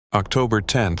October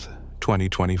 10th,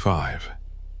 2025.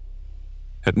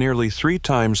 At nearly 3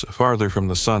 times farther from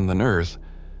the Sun than Earth,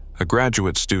 a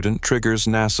graduate student triggers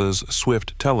NASA's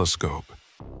Swift telescope,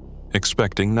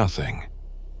 expecting nothing.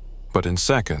 But in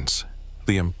seconds,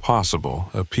 the impossible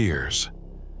appears.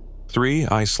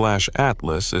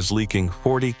 3I/Atlas is leaking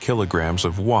 40 kilograms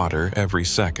of water every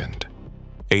second,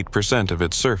 8% of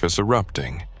its surface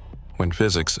erupting, when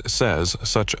physics says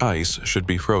such ice should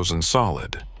be frozen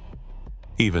solid.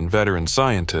 Even veteran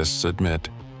scientists admit,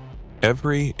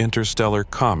 every interstellar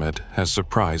comet has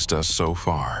surprised us so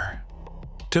far.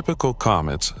 Typical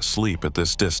comets sleep at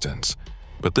this distance,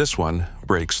 but this one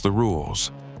breaks the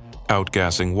rules,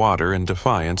 outgassing water in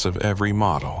defiance of every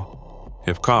model.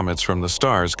 If comets from the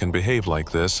stars can behave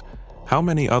like this, how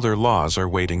many other laws are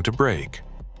waiting to break?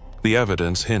 The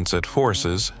evidence hints at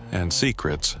forces and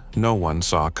secrets no one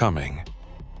saw coming.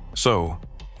 So,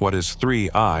 what is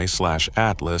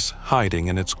 3I/Atlas hiding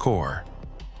in its core?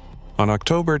 On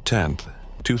October 10th,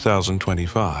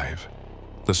 2025,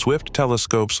 the Swift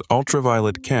telescope's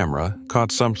ultraviolet camera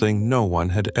caught something no one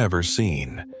had ever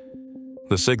seen.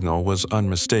 The signal was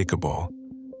unmistakable: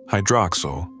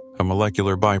 hydroxyl, a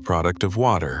molecular byproduct of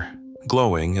water,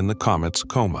 glowing in the comet's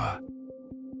coma.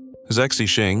 Zexi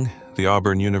Xing, the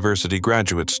Auburn University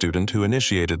graduate student who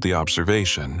initiated the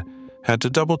observation, had to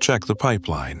double-check the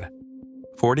pipeline.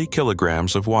 40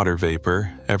 kilograms of water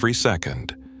vapor every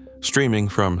second, streaming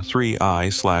from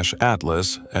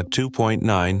 3I/Atlas at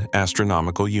 2.9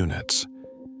 astronomical units.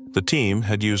 The team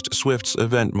had used Swift's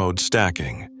event mode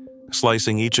stacking,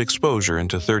 slicing each exposure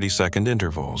into 30-second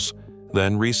intervals,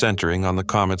 then recentering on the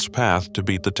comet's path to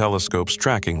beat the telescope's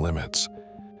tracking limits.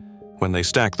 When they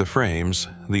stacked the frames,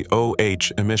 the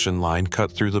OH emission line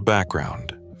cut through the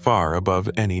background, far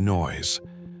above any noise.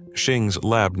 Xing's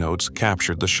lab notes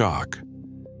captured the shock.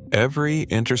 Every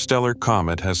interstellar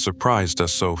comet has surprised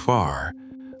us so far.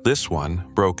 This one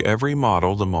broke every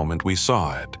model the moment we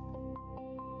saw it.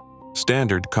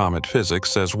 Standard comet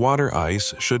physics says water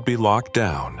ice should be locked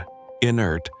down,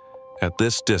 inert, at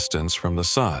this distance from the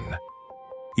Sun.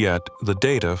 Yet, the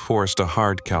data forced a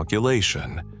hard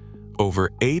calculation. Over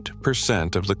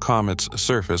 8% of the comet's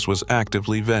surface was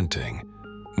actively venting,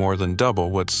 more than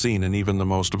double what's seen in even the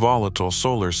most volatile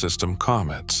solar system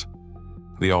comets.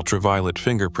 The ultraviolet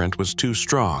fingerprint was too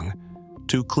strong,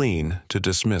 too clean to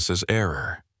dismiss as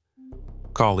error.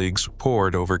 Colleagues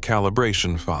pored over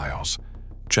calibration files,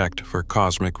 checked for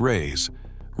cosmic rays,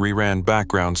 reran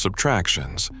background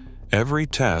subtractions. Every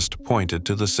test pointed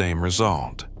to the same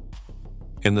result.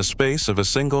 In the space of a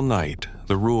single night,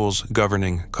 the rules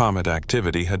governing comet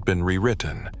activity had been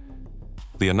rewritten.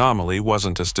 The anomaly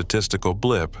wasn't a statistical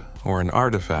blip or an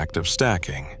artifact of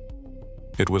stacking.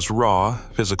 It was raw,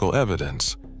 physical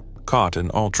evidence, caught in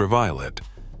ultraviolet,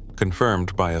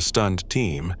 confirmed by a stunned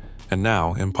team, and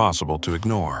now impossible to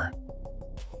ignore.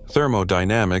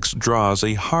 Thermodynamics draws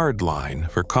a hard line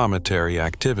for cometary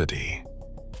activity.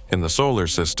 In the solar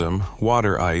system,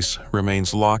 water ice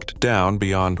remains locked down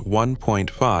beyond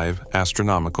 1.5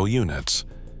 astronomical units,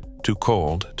 too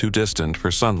cold, too distant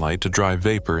for sunlight to drive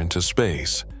vapor into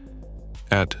space.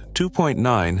 At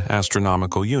 2.9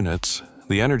 astronomical units,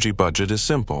 the energy budget is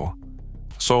simple.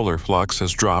 Solar flux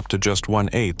has dropped to just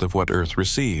 1/8 of what Earth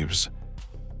receives.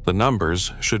 The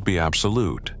numbers should be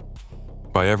absolute.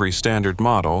 By every standard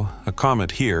model, a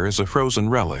comet here is a frozen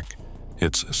relic,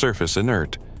 its surface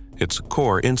inert, its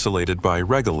core insulated by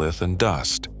regolith and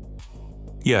dust.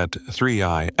 Yet,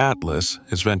 3I/Atlas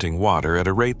is venting water at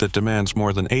a rate that demands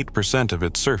more than 8% of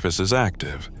its surface is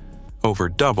active, over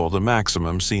double the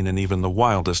maximum seen in even the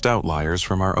wildest outliers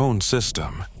from our own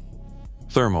system.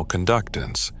 Thermal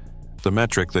conductance, the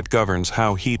metric that governs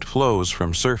how heat flows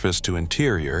from surface to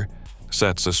interior,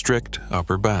 sets a strict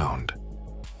upper bound.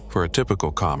 For a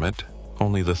typical comet,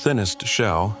 only the thinnest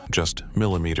shell, just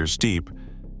millimeters deep,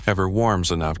 ever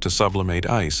warms enough to sublimate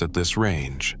ice at this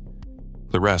range.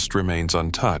 The rest remains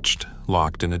untouched,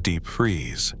 locked in a deep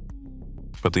freeze.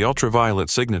 But the ultraviolet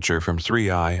signature from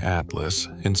 3I/Atlas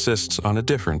insists on a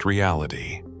different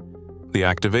reality. The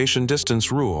activation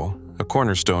distance rule, a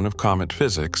cornerstone of comet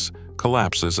physics,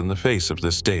 collapses in the face of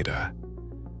this data.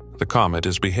 The comet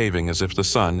is behaving as if the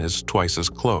Sun is twice as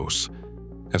close,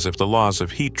 as if the laws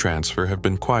of heat transfer have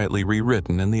been quietly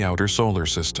rewritten in the outer solar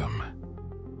system.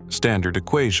 Standard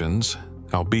equations,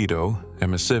 albedo,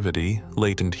 emissivity,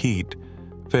 latent heat,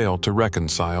 fail to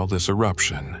reconcile this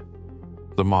eruption.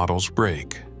 The models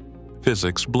break.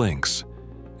 Physics blinks.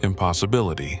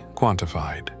 Impossibility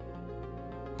quantified.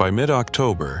 By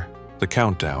mid-October, the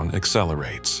countdown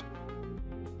accelerates.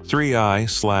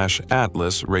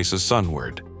 3I/Atlas races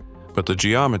sunward, but the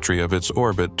geometry of its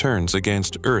orbit turns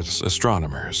against Earth's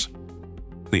astronomers.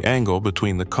 The angle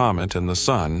between the comet and the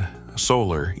Sun,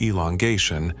 solar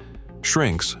elongation,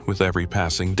 shrinks with every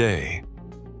passing day.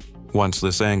 Once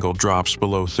this angle drops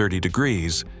below 30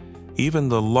 degrees, even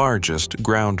the largest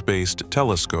ground-based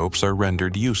telescopes are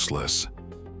rendered useless.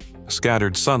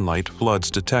 Scattered sunlight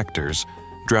floods detectors,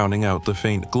 drowning out the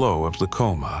faint glow of the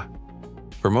coma.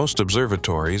 For most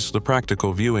observatories, the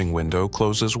practical viewing window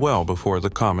closes well before the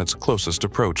comet's closest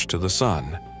approach to the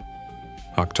Sun.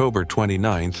 October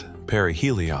 29th,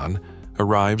 perihelion,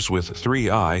 arrives with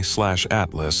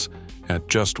 3I/Atlas at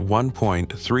just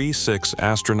 1.36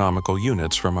 astronomical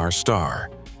units from our star,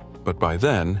 but by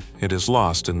then it is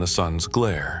lost in the Sun's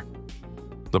glare.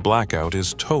 The blackout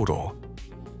is total.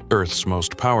 Earth's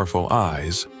most powerful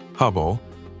eyes, Hubble,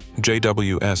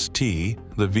 JWST,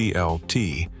 the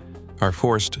VLT, are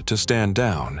forced to stand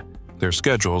down, their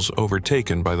schedules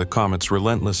overtaken by the comet's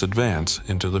relentless advance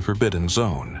into the forbidden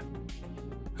zone.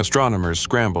 Astronomers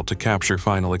scramble to capture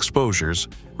final exposures,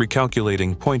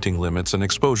 recalculating pointing limits and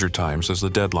exposure times as the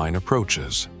deadline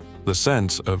approaches. The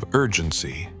sense of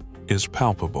urgency is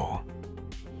palpable.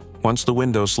 Once the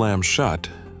window slams shut,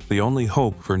 the only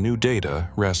hope for new data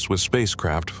rests with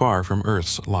spacecraft far from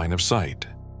Earth's line of sight.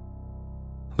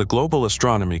 The global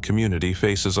astronomy community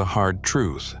faces a hard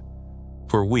truth.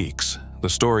 For weeks, the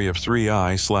story of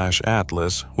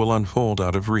 3I/Atlas will unfold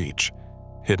out of reach,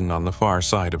 hidden on the far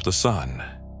side of the Sun.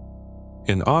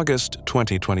 In August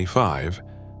 2025,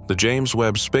 the James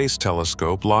Webb Space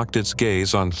Telescope locked its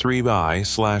gaze on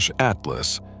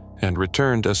 3I/Atlas and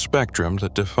returned a spectrum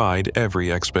that defied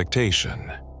every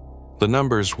expectation. The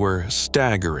numbers were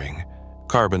staggering,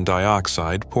 carbon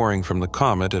dioxide pouring from the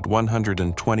comet at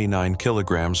 129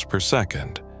 kilograms per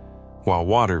second, while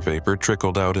water vapor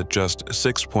trickled out at just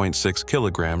 6.6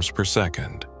 kilograms per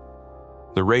second.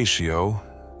 The ratio,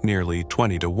 nearly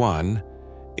 20-to-1,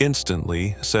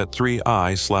 instantly set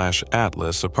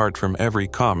 3I/Atlas apart from every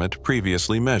comet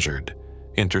previously measured,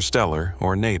 interstellar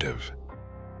or native.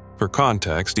 For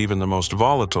context, even the most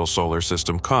volatile solar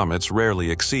system comets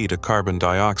rarely exceed a carbon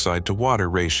dioxide to water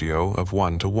ratio of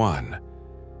 1-to-1.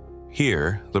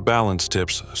 Here, the balance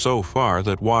tips so far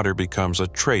that water becomes a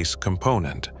trace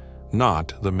component,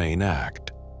 not the main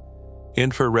act.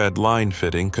 Infrared line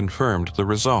fitting confirmed the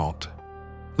result.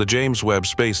 The James Webb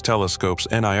Space Telescope's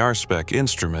NIR-SPEC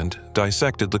instrument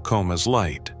dissected the coma's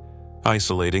light,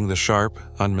 isolating the sharp,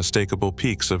 unmistakable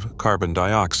peaks of carbon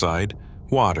dioxide,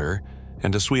 water,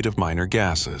 and a suite of minor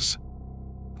gases.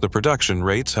 The production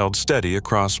rates held steady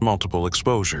across multiple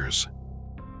exposures.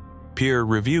 Peer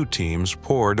review teams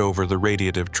pored over the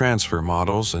radiative transfer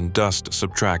models and dust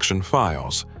subtraction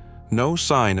files. No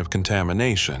sign of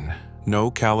contamination,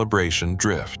 no calibration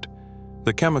drift.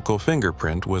 The chemical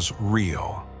fingerprint was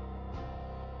real.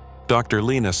 Dr.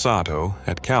 Lena Sato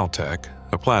at Caltech,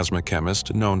 a plasma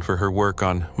chemist known for her work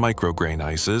on micrograin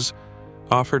ices,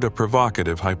 offered a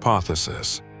provocative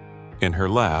hypothesis. In her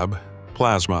lab,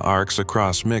 plasma arcs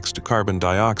across mixed carbon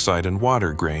dioxide and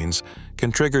water grains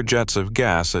can trigger jets of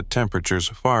gas at temperatures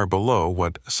far below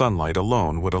what sunlight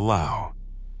alone would allow.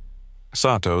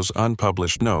 Sato's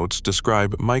unpublished notes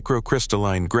describe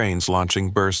microcrystalline grains launching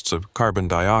bursts of carbon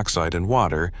dioxide and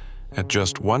water at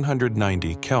just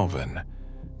 190 Kelvin,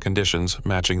 conditions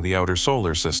matching the outer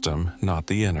solar system, not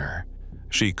the inner.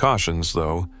 She cautions,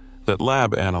 though, that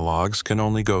lab analogs can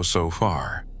only go so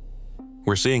far.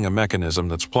 We're seeing a mechanism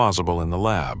that's plausible in the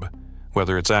lab.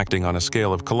 Whether it's acting on a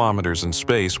scale of kilometers in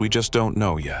space, we just don't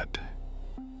know yet.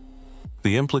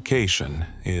 The implication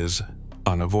is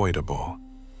unavoidable.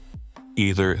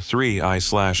 Either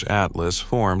 3I/Atlas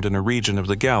formed in a region of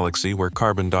the galaxy where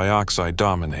carbon dioxide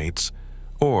dominates,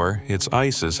 or its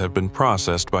ices have been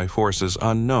processed by forces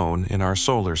unknown in our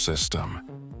solar system.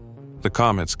 The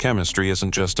comet's chemistry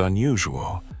isn't just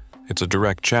unusual, it's a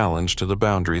direct challenge to the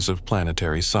boundaries of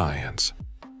planetary science.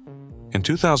 In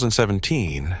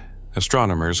 2017,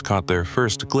 astronomers caught their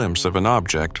first glimpse of an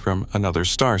object from another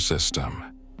star system.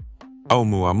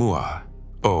 Oumuamua,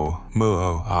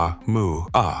 O-mu-o-a-mu-a.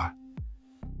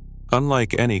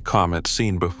 Unlike any comet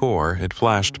seen before, it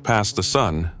flashed past the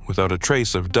Sun without a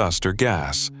trace of dust or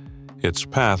gas, its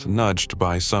path nudged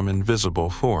by some invisible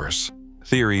force.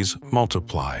 Theories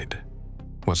multiplied.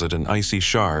 Was it an icy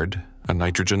shard, a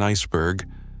nitrogen iceberg,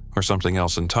 or something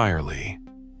else entirely?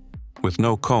 With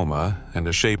no coma and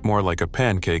a shape more like a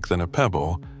pancake than a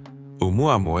pebble,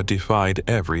 Oumuamua defied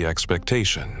every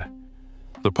expectation.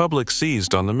 The public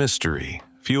seized on the mystery,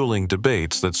 fueling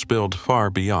debates that spilled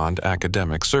far beyond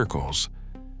academic circles.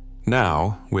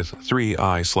 Now, with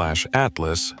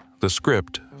 3I/Atlas, the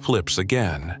script flips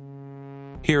again.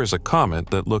 Here is a comet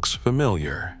that looks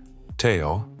familiar,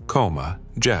 tail, coma,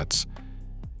 jets.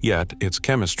 Yet its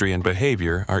chemistry and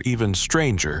behavior are even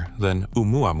stranger than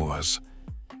Oumuamua's.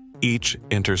 Each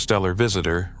interstellar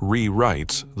visitor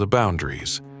rewrites the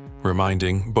boundaries,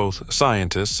 reminding both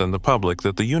scientists and the public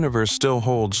that the universe still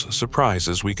holds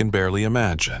surprises we can barely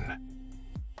imagine.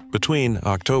 Between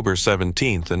October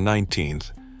 17th and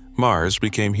 19th, Mars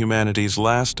became humanity's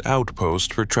last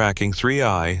outpost for tracking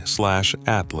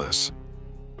 3I/Atlas.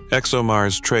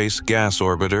 ExoMars Trace Gas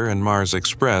Orbiter and Mars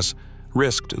Express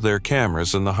risked their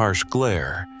cameras in the harsh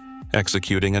glare,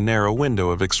 executing a narrow window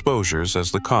of exposures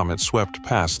as the comet swept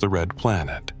past the red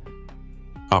planet.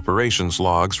 Operations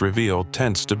logs revealed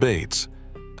tense debates.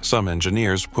 Some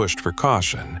engineers pushed for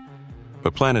caution,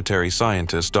 but planetary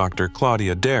scientist Dr.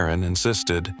 Claudia Darren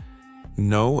insisted,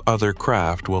 "No other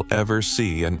craft will ever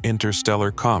see an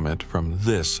interstellar comet from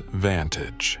this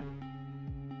vantage."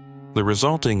 The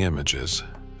resulting images,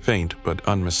 faint but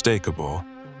unmistakable,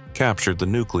 captured the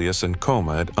nucleus and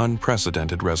coma at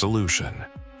unprecedented resolution.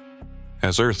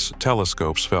 As Earth's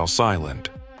telescopes fell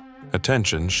silent,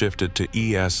 attention shifted to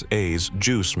ESA's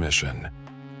JWST mission,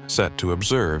 set to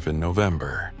observe in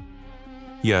November.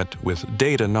 Yet, with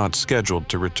data not scheduled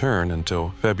to return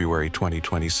until February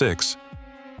 2026,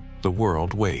 the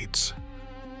world waits.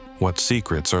 What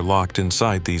secrets are locked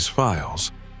inside these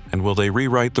files, and will they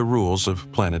rewrite the rules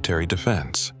of planetary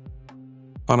defense?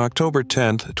 On October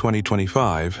 10,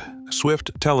 2025, Swift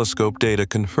telescope data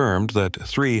confirmed that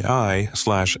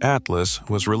 3I/Atlas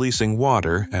was releasing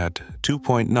water at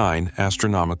 2.9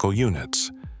 astronomical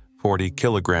units, 40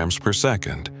 kilograms per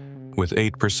second, with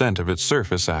 8% of its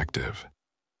surface active.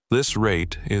 This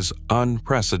rate is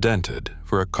unprecedented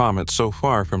for a comet so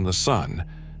far from the Sun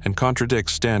and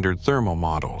contradicts standard thermal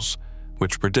models,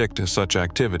 which predict such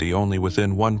activity only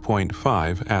within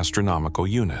 1.5 astronomical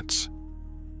units.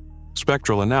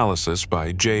 Spectral analysis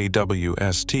by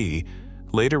JWST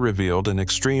later revealed an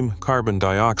extreme carbon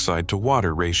dioxide to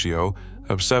water ratio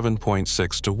of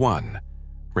 7.6 to 1,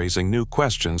 raising new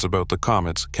questions about the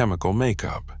comet's chemical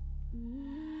makeup.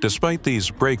 Despite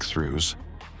these breakthroughs,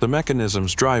 the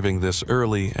mechanisms driving this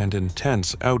early and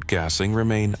intense outgassing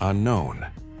remain unknown.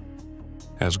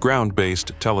 As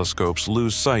ground-based telescopes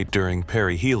lose sight during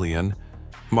perihelion,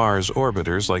 Mars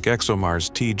orbiters like ExoMars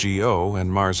TGO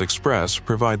and Mars Express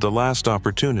provide the last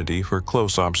opportunity for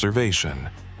close observation,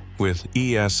 with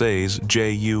ESA's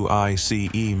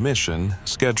JUICE mission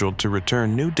scheduled to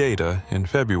return new data in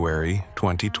February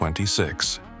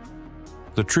 2026.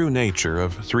 The true nature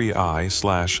of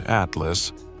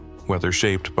 3I/Atlas, whether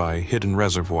shaped by hidden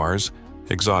reservoirs,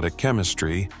 exotic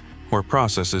chemistry, or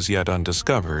processes yet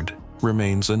undiscovered,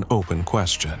 remains an open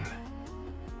question.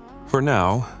 For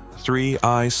now,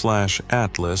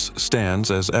 3I/Atlas stands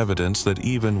as evidence that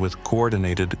even with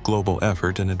coordinated global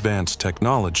effort and advanced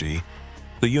technology,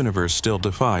 the universe still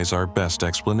defies our best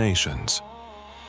explanations.